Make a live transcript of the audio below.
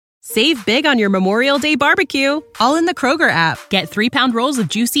Save big on your Memorial Day barbecue, all in the Kroger app. Get 3-pound rolls of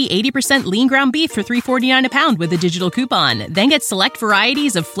juicy 80% lean ground beef for $3.49 a pound with a digital coupon. Then get select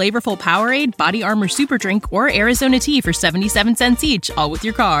varieties of flavorful Powerade, Body Armor Super Drink, or Arizona tea for 77 cents each, all with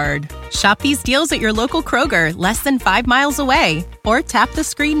your card. Shop these deals at your local Kroger, less than 5 miles away. Or tap the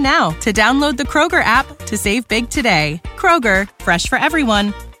screen now to download the Kroger app to save big today. Kroger, fresh for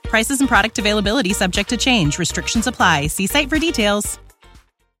everyone. Prices and product availability subject to change. Restrictions apply. See site for details.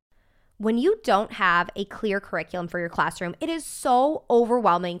 When you don't have a clear curriculum for your classroom, it is so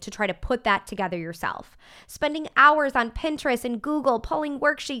overwhelming to try to put that together yourself. Spending hours on Pinterest and Google pulling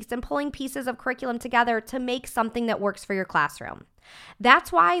worksheets and pulling pieces of curriculum together to make something that works for your classroom.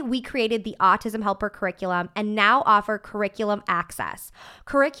 That's why we created the Autism Helper curriculum and now offer Curriculum Access.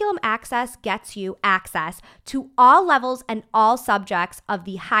 Curriculum Access gets you access to all levels and all subjects of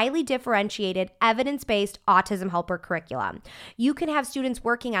the highly differentiated, evidence-based Autism Helper curriculum. You can have students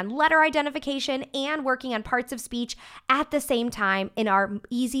working on letter identification and working on parts of speech at the same time in our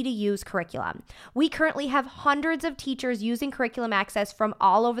easy-to-use curriculum. We currently have hundreds of teachers using Curriculum Access from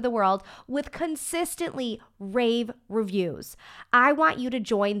all over the world with consistently rave reviews. I want you to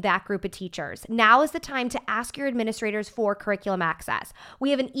join that group of teachers. Now is the time to ask your administrators for Curriculum Access.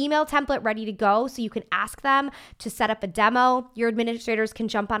 We have an email template ready to go so you can ask them to set up a demo. Your administrators can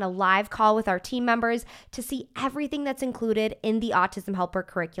jump on a live call with our team members to see everything that's included in the Autism Helper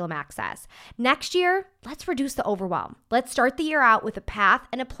Curriculum Access. Next year, let's reduce the overwhelm. Let's start the year out with a path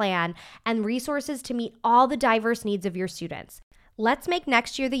and a plan and resources to meet all the diverse needs of your students. Let's make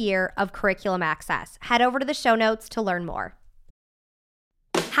next year the year of Curriculum Access. Head over to the show notes to learn more.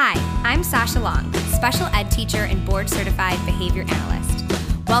 Hi, I'm Sasha Long, special ed teacher and board-certified behavior analyst.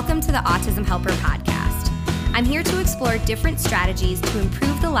 Welcome to the Autism Helper podcast. I'm here to explore different strategies to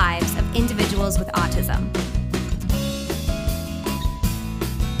improve the lives of individuals with autism.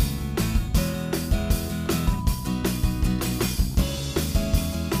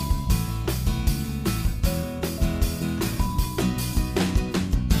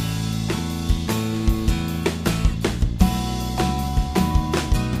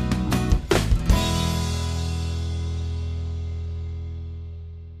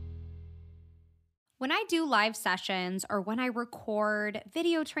 When I do live sessions or when I record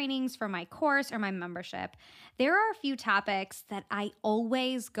video trainings for my course or my membership, there are a few topics that I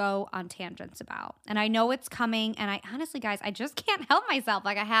always go on tangents about. And I know it's coming, and I honestly, guys, I just can't help myself.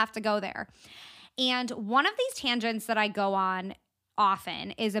 Like, I have to go there. And one of these tangents that I go on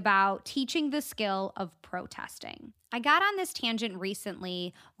often is about teaching the skill of protesting. I got on this tangent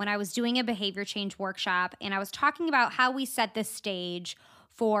recently when I was doing a behavior change workshop, and I was talking about how we set the stage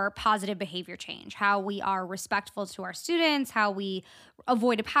for positive behavior change, how we are respectful to our students, how we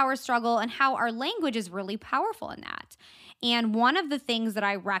avoid a power struggle, and how our language is really powerful in that. And one of the things that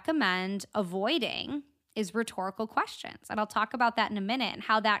I recommend avoiding is rhetorical questions. And I'll talk about that in a minute and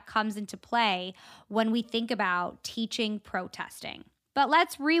how that comes into play when we think about teaching protesting. But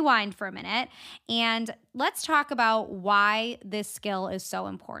let's rewind for a minute and let's talk about why this skill is so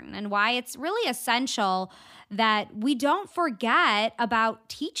important and why it's really essential that we don't forget about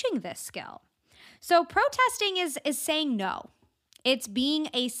teaching this skill. So protesting is saying no. It's being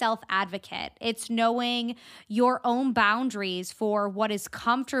a self-advocate. It's knowing your own boundaries for what is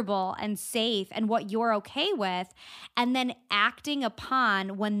comfortable and safe and what you're okay with, and then acting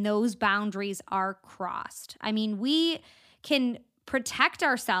upon when those boundaries are crossed. I mean, we can protect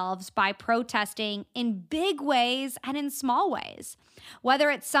ourselves by protesting in big ways and in small ways. Whether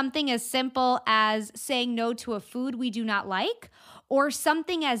it's something as simple as saying no to a food we do not like, or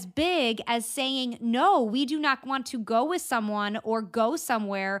something as big as saying, no, we do not want to go with someone or go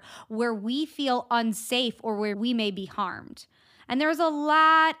somewhere where we feel unsafe or where we may be harmed. And there's a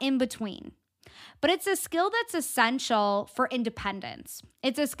lot in between. But it's a skill that's essential for independence.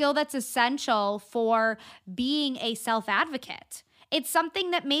 It's a skill that's essential for being a self-advocate. It's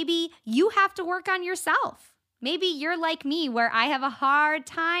something that maybe you have to work on yourself. Maybe you're like me, where I have a hard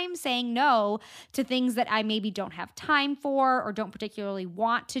time saying no to things that I maybe don't have time for or don't particularly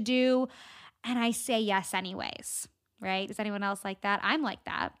want to do, and I say yes anyways, right? Is anyone else like that? I'm like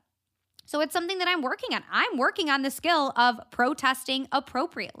that. So it's something that I'm working on. I'm working on the skill of protesting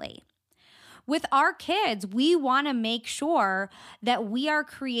appropriately. With our kids, we want to make sure that we are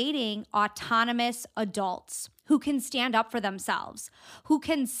creating autonomous adults who can stand up for themselves, who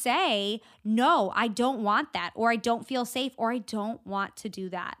can say, no, I don't want that, or I don't feel safe, or I don't want to do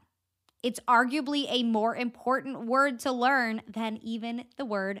that. It's arguably a more important word to learn than even the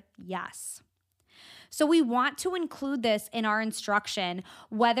word yes. So we want to include this in our instruction,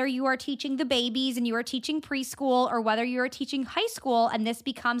 whether you are teaching the babies and you are teaching preschool or whether you are teaching high school and this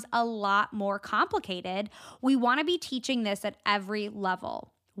becomes a lot more complicated. We want to be teaching this at every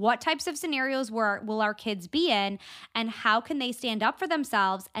level. What types of scenarios will our kids be in, and how can they stand up for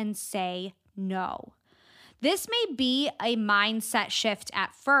themselves and say no? This may be a mindset shift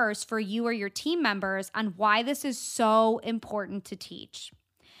at first for you or your team members on why this is so important to teach.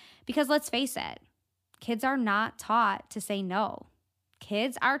 Because let's face it, kids are not taught to say no.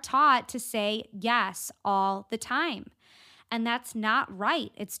 Kids are taught to say yes all the time. And that's not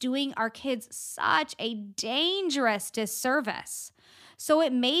right. It's doing our kids such a dangerous disservice. So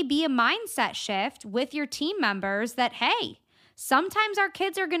it may be a mindset shift with your team members that, hey, sometimes our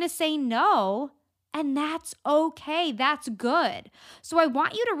kids are going to say no, and that's okay. That's good. So I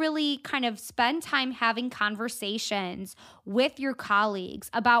want you to really kind of spend time having conversations with your colleagues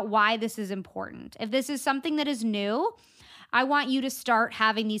about why this is important. If this is something that is new, I want you to start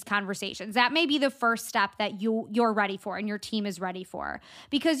having these conversations. That may be the first step that you're ready for and your team is ready for,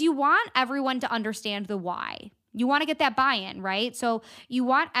 because you want everyone to understand the why. You want to get that buy-in, right? So you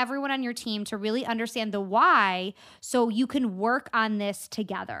want everyone on your team to really understand the why so you can work on this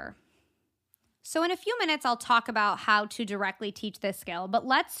together. So in a few minutes, I'll talk about how to directly teach this skill, but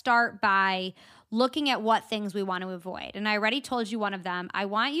let's start by looking at what things we want to avoid. And I already told you one of them. I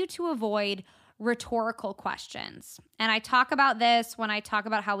want you to avoid rhetorical questions. And I talk about this when I talk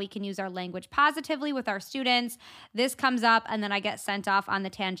about how we can use our language positively with our students. This comes up and then I get sent off on the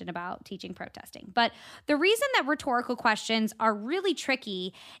tangent about teaching protesting. But the reason that rhetorical questions are really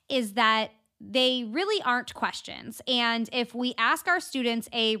tricky is that they really aren't questions. And if we ask our students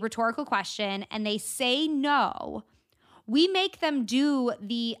a rhetorical question and they say no, we make them do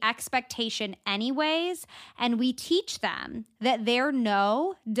the expectation anyways, and we teach them that their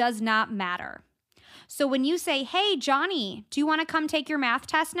no does not matter. So when you say, hey, Johnny, do you want to come take your math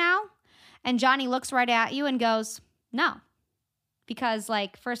test now? And Johnny looks right at you and goes, no. Because,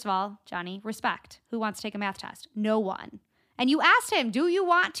 first of all, Johnny, respect. Who wants to take a math test? No one. And you asked him, do you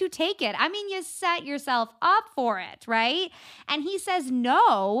want to take it? I mean, you set yourself up for it, right? And he says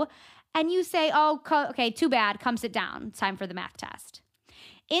no. And you say, oh, okay, too bad. Come sit down. It's time for the math test.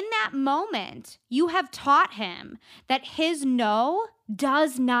 In that moment, you have taught him that his no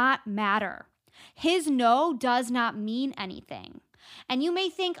does not matter. His no does not mean anything. And you may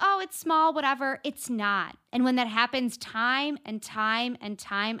think, oh, it's small, whatever. It's not. And when that happens time and time and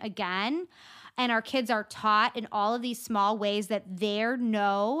time again, and our kids are taught in all of these small ways that their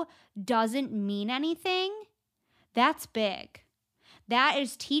no doesn't mean anything, that's big. That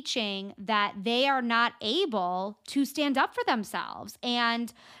is teaching that they are not able to stand up for themselves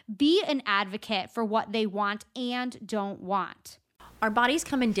and be an advocate for what they want and don't want. Our bodies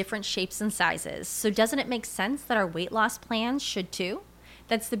come in different shapes and sizes, so doesn't it make sense that our weight loss plans should too?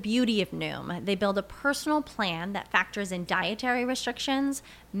 That's the beauty of Noom. They build a personal plan that factors in dietary restrictions,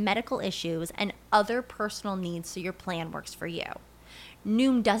 medical issues, and other personal needs so your plan works for you.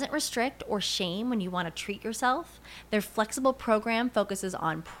 Noom doesn't restrict or shame when you want to treat yourself. Their flexible program focuses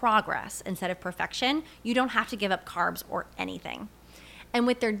on progress instead of perfection. You don't have to give up carbs or anything. And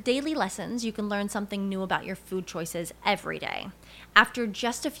with their daily lessons, you can learn something new about your food choices every day. After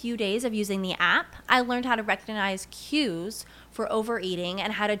just a few days of using the app, I learned how to recognize cues for overeating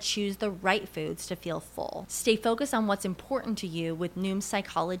and how to choose the right foods to feel full. Stay focused on what's important to you with Noom's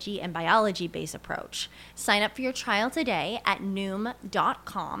psychology and biology-based approach. Sign up for your trial today at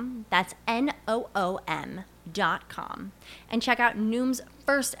Noom.com. That's Noom.com. And check out Noom's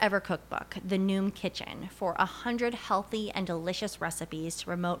first ever cookbook, The Noom Kitchen, for 100 healthy and delicious recipes to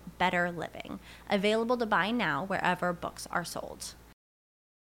promote better living. Available to buy now wherever books are sold.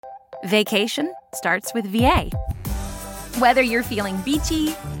 Vacation starts with VA. Whether you're feeling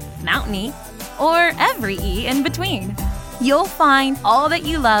beachy, mountainy, or every E in between, you'll find all that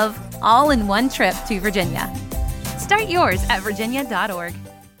you love all in one trip to Virginia. Start yours at virginia.org.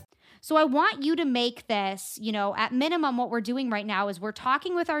 So I want you to make this, at minimum, what we're doing right now is we're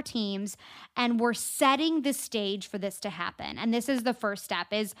talking with our teams and we're setting the stage for this to happen. And this is the first step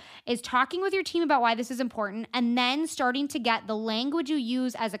is talking with your team about why this is important and then starting to get the language you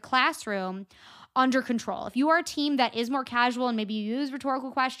use as a classroom under control. If you are a team that is more casual and maybe you use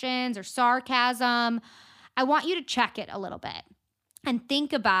rhetorical questions or sarcasm, I want you to check it a little bit and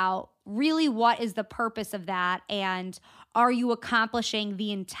think about really what is the purpose of that and are you accomplishing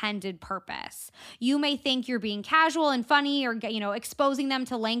the intended purpose? You may think you're being casual and funny or, exposing them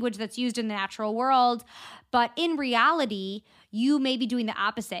to language that's used in the natural world, but in reality, you may be doing the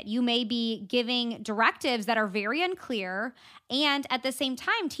opposite. You may be giving directives that are very unclear and at the same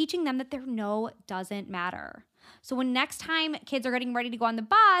time teaching them that their no doesn't matter. So when next time kids are getting ready to go on the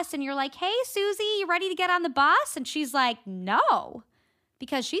bus and you're like, hey, Susie, you ready to get on the bus? And she's like, no,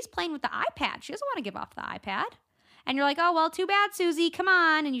 because she's playing with the iPad. She doesn't want to give off the iPad. And you're like, oh, well, too bad, Susie, come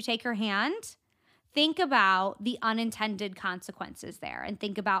on. And you take her hand. Think about the unintended consequences there and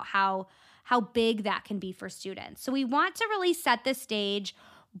think about how big that can be for students. So we want to really set the stage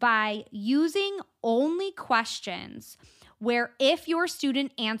by using only questions where if your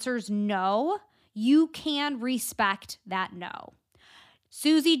student answers no, you can respect that no.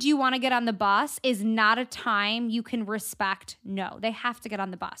 Susie, do you want to get on the bus? Is not a time you can respect no. They have to get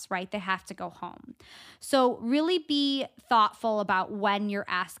on the bus, right? They have to go home. So really be thoughtful about when you're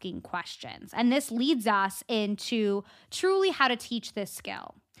asking questions. And this leads us into truly how to teach this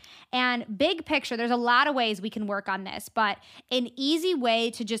skill. And big picture, there's a lot of ways we can work on this, but an easy way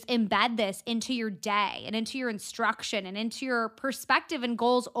to just embed this into your day and into your instruction and into your perspective and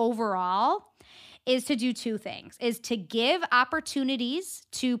goals overall is to do two things, is to give opportunities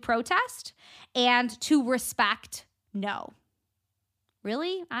to protest and to respect no.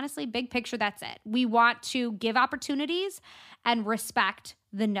 Really, honestly, big picture, that's it. We want to give opportunities and respect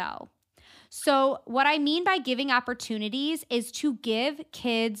the no. So what I mean by giving opportunities is to give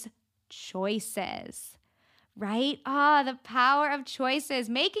kids choices, right? The power of choices,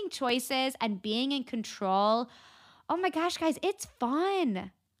 making choices and being in control. Oh my gosh, guys, it's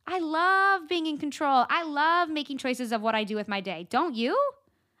fun. I love being in control. I love making choices of what I do with my day. Don't you?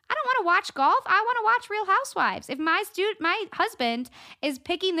 I don't want to watch golf. I want to watch Real Housewives. If my husband is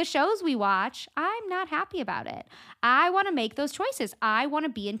picking the shows we watch, I'm not happy about it. I want to make those choices. I want to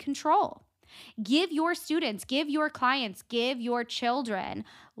be in control. Give your students, give your clients, give your children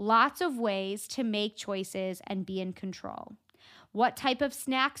lots of ways to make choices and be in control. What type of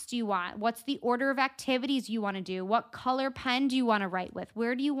snacks do you want? What's the order of activities you want to do? What color pen do you want to write with?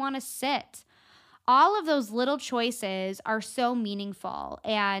 Where do you want to sit? All of those little choices are so meaningful.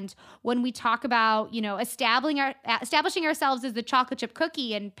 And when we talk about, establishing ourselves as the chocolate chip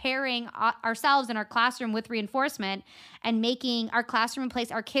cookie and pairing ourselves in our classroom with reinforcement and making our classroom a place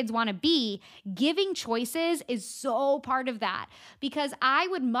our kids want to be, giving choices is so part of that. Because I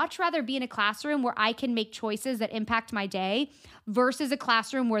would much rather be in a classroom where I can make choices that impact my day versus a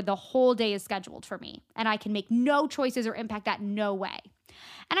classroom where the whole day is scheduled for me and I can make no choices or impact that no way.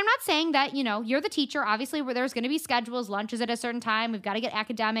 And I'm not saying that, you're the teacher, obviously, where there's going to be schedules, lunches at a certain time. We've got to get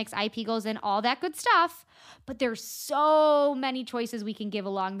academics, IP goals in, all that good stuff. But there's so many choices we can give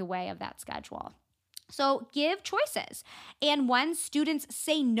along the way of that schedule. So give choices. And when students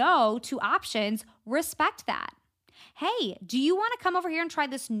say no to options, respect that. Hey, do you want to come over here and try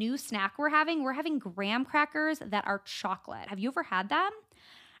this new snack we're having? We're having graham crackers that are chocolate. Have you ever had them?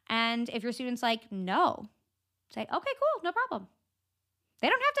 And if your student's like, no, say, okay, cool, no problem. They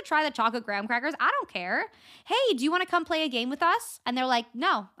don't have to try the chocolate graham crackers. I don't care. Hey, do you want to come play a game with us? And they're like,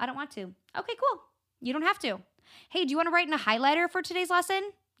 no, I don't want to. Okay, cool. You don't have to. Hey, do you want to write in a highlighter for today's lesson?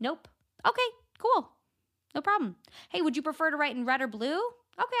 Nope. Okay, cool. No problem. Hey, would you prefer to write in red or blue?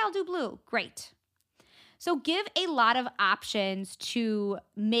 Okay, I'll do blue. Great. So give a lot of options to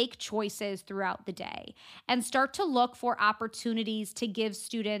make choices throughout the day and start to look for opportunities to give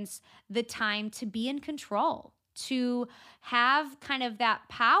students the time to be in control, to have kind of that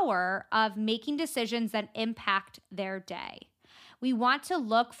power of making decisions that impact their day. We want to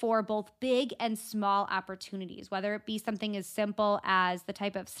look for both big and small opportunities, whether it be something as simple as the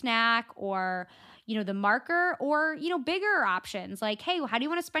type of snack or, the marker or, bigger options like, hey, how do you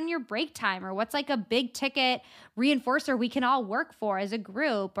want to spend your break time? Or what's like a big ticket reinforcer we can all work for as a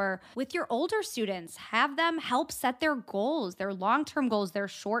group? Or with your older students, have them help set their goals, their long-term goals, their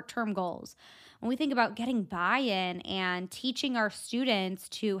short-term goals. When we think about getting buy-in and teaching our students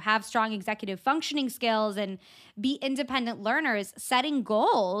to have strong executive functioning skills and be independent learners, setting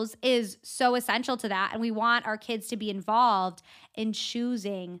goals is so essential to that. And we want our kids to be involved in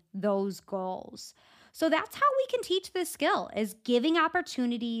choosing those goals. So that's how we can teach this skill, is giving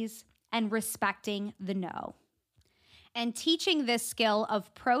opportunities and respecting the no. And teaching this skill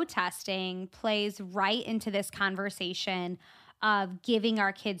of protesting plays right into this conversation of giving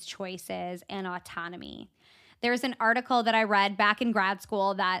our kids choices and autonomy. There's an article that I read back in grad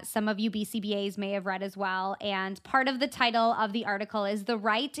school that some of you BCBAs may have read as well. And part of the title of the article is The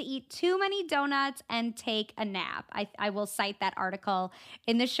Right to Eat Too Many Donuts and Take a Nap. I will cite that article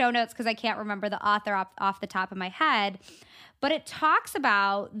in the show notes because I can't remember the author off the top of my head. but it talks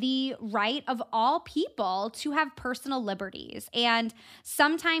about the right of all people to have personal liberties. And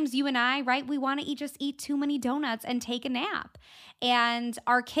sometimes you and I, right, we want to just eat too many donuts and take a nap. And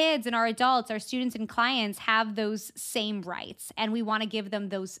our kids and our adults, our students and clients have those same rights, and we want to give them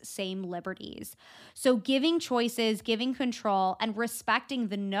those same liberties. So giving choices, giving control, and respecting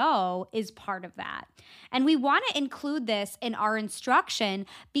the no is part of that. And we want to include this in our instruction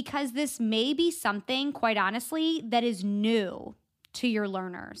because this may be something, quite honestly, that is new to your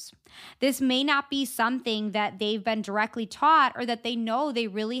learners. This may not be something that they've been directly taught or that they know they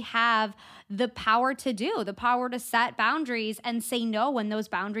really have the power to do, the power to set boundaries and say no when those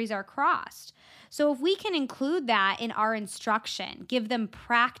boundaries are crossed. So if we can include that in our instruction, give them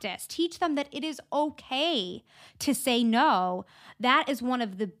practice, teach them that it is okay to say no, that is one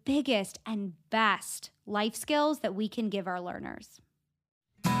of the biggest and best life skills that we can give our learners.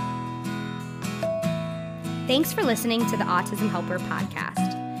 Thanks for listening to the Autism Helper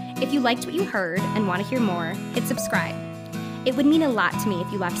podcast. If you liked what you heard and want to hear more, hit subscribe. It would mean a lot to me if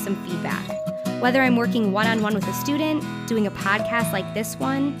you left some feedback. Whether I'm working one-on-one with a student, doing a podcast like this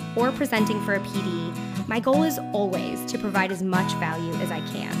one, or presenting for a PD, my goal is always to provide as much value as I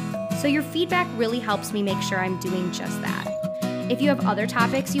can. So your feedback really helps me make sure I'm doing just that. If you have other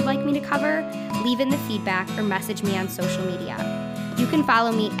topics you'd like me to cover, leave in the feedback or message me on social media. You can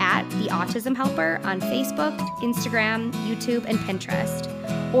follow me at The Autism Helper on Facebook, Instagram, YouTube, and Pinterest,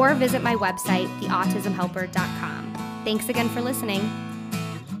 or visit my website, theautismhelper.com. Thanks again for listening.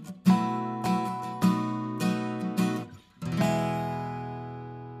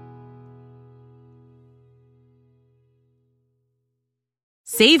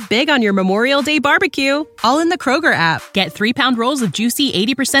 Save big on your Memorial Day barbecue, all in the Kroger app. Get 3-pound rolls of juicy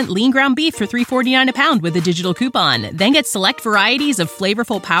 80% lean ground beef for $3.49 a pound with a digital coupon. Then get select varieties of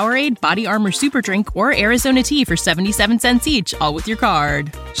flavorful Powerade, Body Armor Super Drink, or Arizona tea for 77 cents each, all with your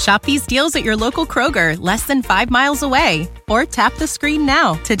card. Shop these deals at your local Kroger, less than 5 miles away. Or tap the screen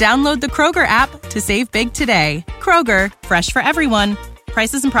now to download the Kroger app to save big today. Kroger, fresh for everyone.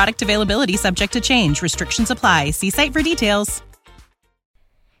 Prices and product availability subject to change. Restrictions apply. See site for details.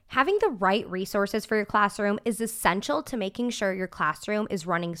 Having the right resources for your classroom is essential to making sure your classroom is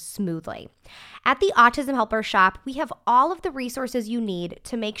running smoothly. At the Autism Helper Shop, we have all of the resources you need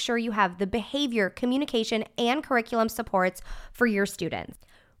to make sure you have the behavior, communication, and curriculum supports for your students.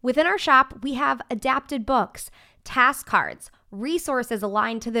 Within our shop, we have adapted books, task cards, resources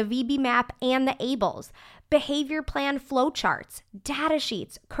aligned to the VB-MAP and the ABLES, behavior plan flowcharts, data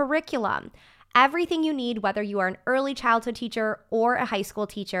sheets, curriculum. Everything you need, whether you are an early childhood teacher or a high school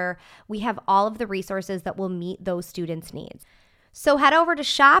teacher, we have all of the resources that will meet those students' needs. So head over to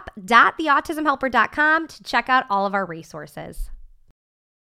shop.theautismhelper.com to check out all of our resources.